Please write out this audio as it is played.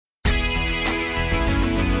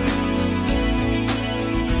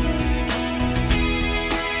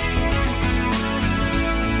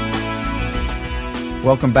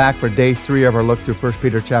Welcome back for day 3 of our look through 1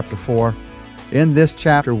 Peter chapter 4. In this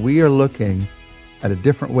chapter, we are looking at a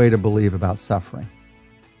different way to believe about suffering.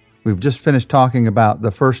 We've just finished talking about the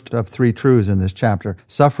first of 3 truths in this chapter.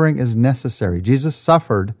 Suffering is necessary. Jesus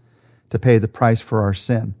suffered to pay the price for our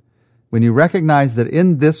sin. When you recognize that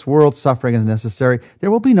in this world suffering is necessary, there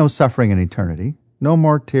will be no suffering in eternity. No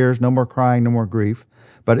more tears, no more crying, no more grief.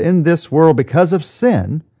 But in this world, because of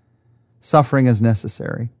sin, suffering is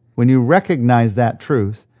necessary. When you recognize that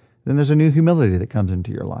truth, then there's a new humility that comes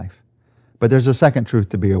into your life. But there's a second truth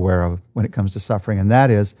to be aware of when it comes to suffering, and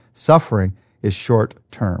that is suffering is short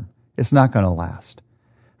term. It's not going to last.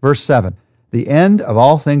 Verse 7, the end of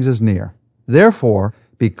all things is near. Therefore,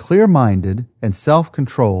 be clear-minded and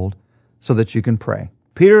self-controlled so that you can pray.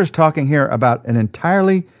 Peter is talking here about an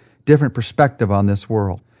entirely different perspective on this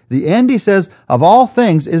world. The end, he says, of all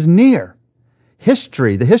things is near.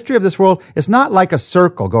 The history of this world is not like a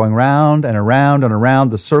circle going round and around and around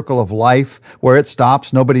the circle of life where it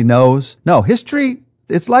stops, nobody knows. No, history,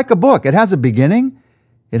 it's like a book. It has a beginning,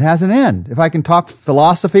 it has an end. If I can talk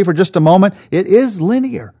philosophy for just a moment, it is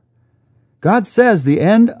linear. God says the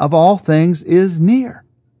end of all things is near.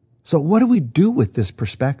 So what do we do with this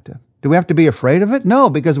perspective? Do we have to be afraid of it? No,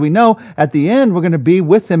 because we know at the end we're going to be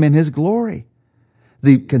with Him in His glory.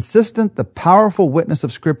 The consistent, the powerful witness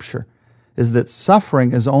of Scripture is that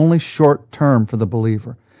suffering is only short term for the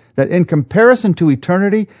believer. That in comparison to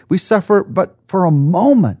eternity, we suffer but for a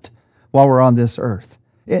moment while we're on this earth.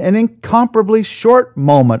 An incomparably short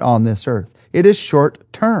moment on this earth. It is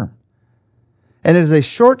short term. And it is a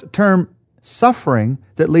short term suffering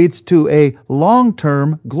that leads to a long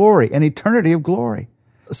term glory, an eternity of glory.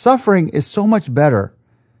 Suffering is so much better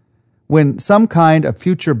when some kind of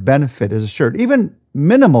future benefit is assured, even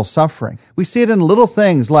minimal suffering. We see it in little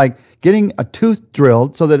things like getting a tooth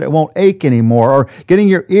drilled so that it won't ache anymore, or getting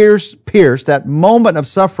your ears pierced, that moment of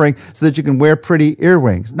suffering so that you can wear pretty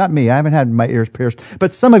earrings. Not me, I haven't had my ears pierced,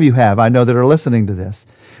 but some of you have, I know, that are listening to this.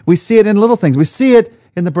 We see it in little things. We see it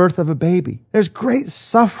in the birth of a baby. There's great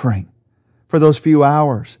suffering for those few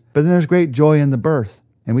hours, but then there's great joy in the birth.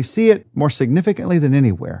 And we see it more significantly than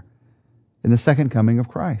anywhere in the second coming of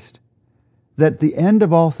Christ. That the end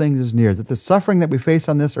of all things is near, that the suffering that we face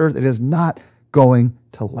on this earth, it is not going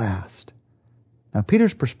to last. Now,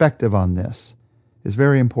 Peter's perspective on this is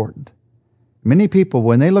very important. Many people,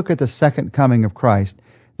 when they look at the second coming of Christ,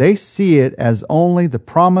 they see it as only the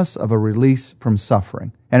promise of a release from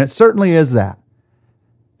suffering. And it certainly is that,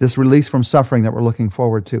 this release from suffering that we're looking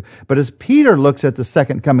forward to. But as Peter looks at the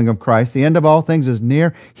second coming of Christ, the end of all things is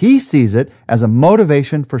near, he sees it as a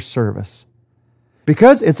motivation for service.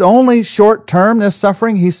 Because it's only short term, this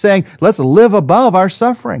suffering, he's saying, let's live above our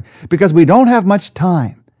suffering. Because we don't have much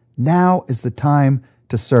time. Now is the time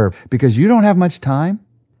to serve. Because you don't have much time,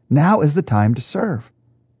 now is the time to serve.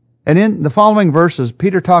 And in the following verses,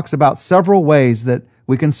 Peter talks about several ways that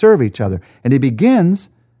we can serve each other. And he begins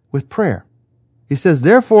with prayer. He says,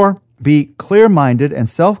 therefore, be clear-minded and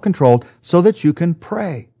self-controlled so that you can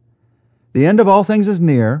pray. The end of all things is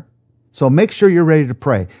near. So make sure you're ready to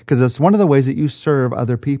pray, because it's one of the ways that you serve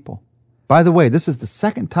other people. By the way, this is the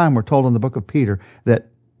second time we're told in the book of Peter that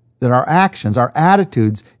our actions, our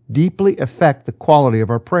attitudes, deeply affect the quality of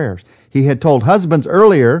our prayers. He had told husbands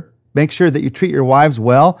earlier, make sure that you treat your wives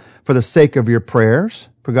well for the sake of your prayers,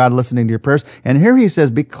 for God listening to your prayers. And here he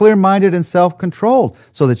says, be clear-minded and self-controlled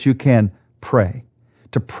so that you can pray.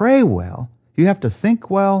 To pray well, you have to think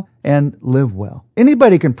well and live well.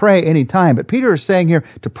 Anybody can pray anytime, but Peter is saying here,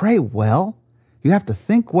 to pray well, you have to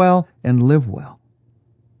think well and live well.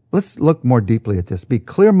 Let's look more deeply at this. Be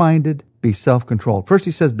clear-minded, be self-controlled. First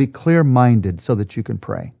he says, be clear-minded so that you can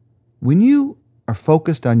pray. When you are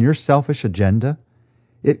focused on your selfish agenda,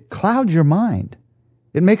 it clouds your mind.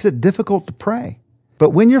 It makes it difficult to pray.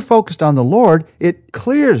 But when you're focused on the Lord, it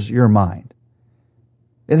clears your mind.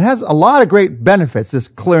 It has a lot of great benefits, this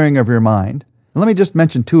clearing of your mind. And let me just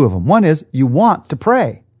mention 2 of them. One is you want to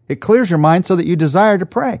pray. It clears your mind so that you desire to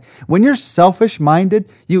pray. When you're selfish-minded,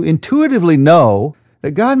 you intuitively know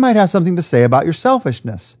that God might have something to say about your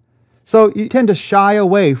selfishness. So you tend to shy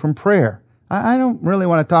away from prayer. I don't really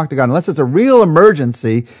want to talk to God unless it's a real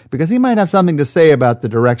emergency, because He might have something to say about the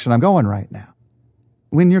direction I'm going right now.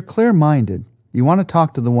 When you're clear-minded, you want to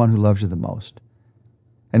talk to the one who loves you the most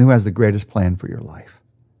and who has the greatest plan for your life.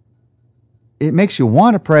 It makes you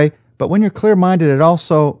want to pray, but when you're clear-minded, it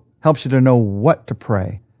also helps you to know what to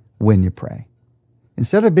pray when you pray.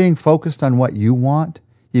 Instead of being focused on what you want,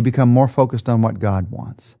 you become more focused on what God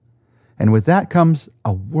wants. And with that comes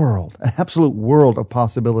a world, an absolute world of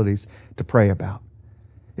possibilities to pray about.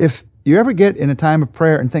 If you ever get in a time of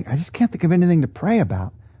prayer and think, I just can't think of anything to pray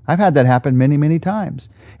about, I've had that happen many, many times.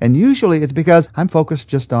 And usually it's because I'm focused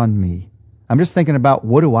just on me. I'm just thinking about,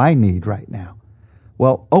 what do I need right now?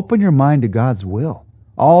 Well, open your mind to God's will,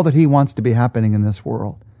 all that He wants to be happening in this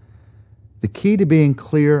world. The key to being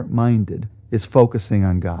clear-minded is focusing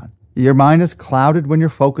on God. Your mind is clouded when you're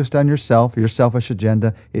focused on yourself, your selfish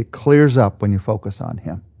agenda. It clears up when you focus on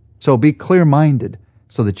Him. So be clear-minded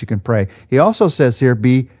so that you can pray. He also says here,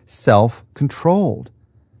 be self-controlled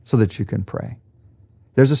so that you can pray.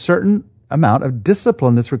 There's a certain amount of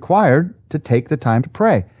discipline that's required to take the time to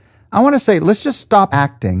pray. I want to say, let's just stop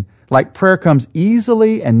acting like prayer comes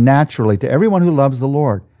easily and naturally to everyone who loves the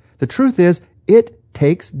Lord. The truth is, it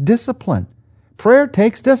takes discipline. Prayer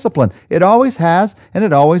takes discipline. It always has, and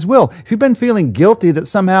it always will. If you've been feeling guilty that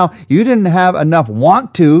somehow you didn't have enough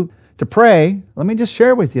want to pray, let me just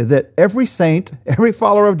share with you that every saint, every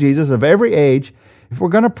follower of Jesus of every age, if we're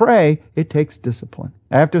going to pray, it takes discipline.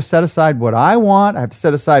 I have to set aside what I want. I have to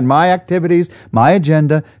set aside my activities, my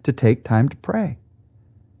agenda to take time to pray.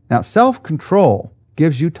 Now, self-control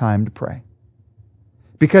gives you time to pray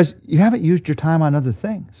because you haven't used your time on other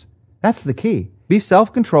things. That's the key. Be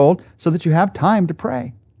self-controlled so that you have time to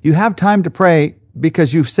pray. You have time to pray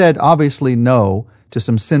because you've said, obviously, no to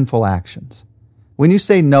some sinful actions. When you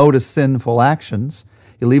say no to sinful actions,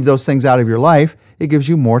 you leave those things out of your life, it gives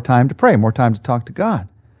you more time to pray, more time to talk to God.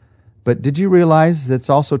 But did you realize that's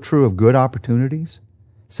also true of good opportunities?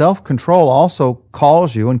 Self-control also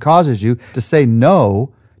calls you and causes you to say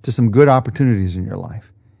no to some good opportunities in your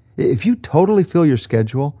life. If you totally fill your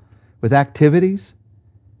schedule with activities,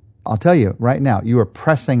 I'll tell you right now, you are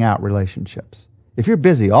pressing out relationships. If you're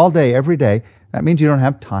busy all day, every day, that means you don't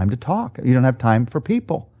have time to talk. You don't have time for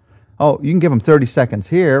people. Oh, you can give them 30 seconds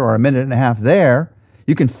here or a minute and a half there.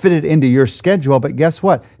 You can fit it into your schedule, but guess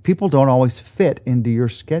what? People don't always fit into your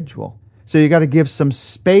schedule. So you got to give some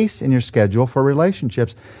space in your schedule for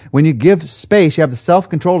relationships. When you give space, you have the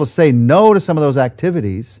self-control to say no to some of those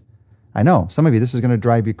activities. I know, some of you, this is going to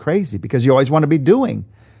drive you crazy because you always want to be doing.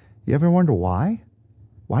 You ever wonder why?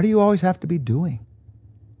 Why do you always have to be doing?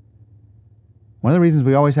 One of the reasons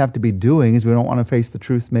we always have to be doing is we don't want to face the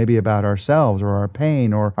truth maybe about ourselves or our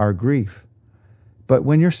pain or our grief. But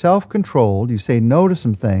when you're self-controlled, you say no to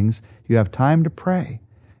some things, you have time to pray.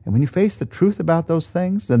 And when you face the truth about those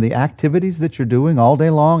things, then the activities that you're doing all day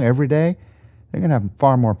long, every day, they're going to have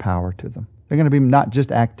far more power to them. They're going to be not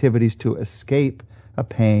just activities to escape a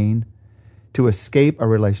pain, to escape a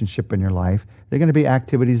relationship in your life. They're going to be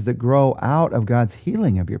activities that grow out of God's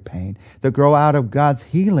healing of your pain, that grow out of God's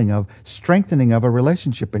healing of strengthening of a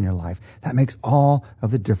relationship in your life. That makes all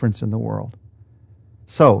of the difference in the world.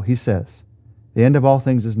 So, he says, the end of all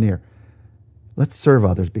things is near. Let's serve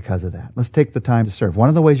others because of that. Let's take the time to serve. One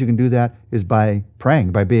of the ways you can do that is by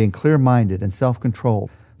praying, by being clear-minded and self-controlled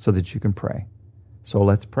so that you can pray. So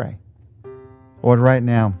let's pray. Lord, right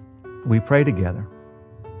now, we pray together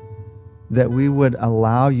that we would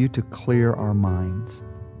allow you to clear our minds.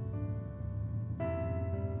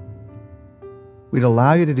 We'd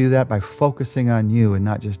allow you to do that by focusing on you and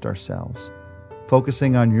not just ourselves.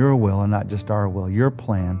 Focusing on your will and not just our will. Your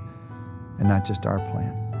plan and not just our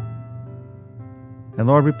plan. And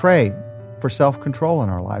Lord, we pray for self-control in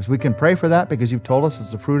our lives. We can pray for that because you've told us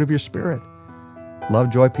it's the fruit of your Spirit. Love,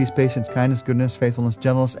 joy, peace, patience, kindness, goodness, faithfulness,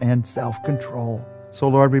 gentleness, and self-control. So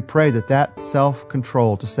Lord, we pray that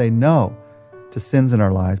self-control to say no to sins in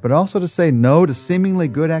our lives, but also to say no to seemingly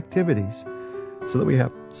good activities so that we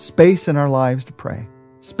have space in our lives to pray,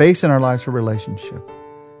 space in our lives for relationship.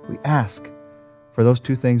 We ask for those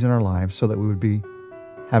two things in our lives so that we would be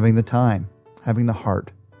having the time, having the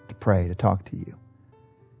heart to pray, to talk to you.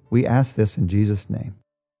 We ask this in Jesus' name.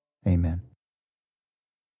 Amen.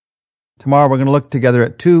 Tomorrow we're going to look together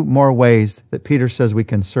at two more ways that Peter says we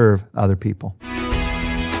can serve other people.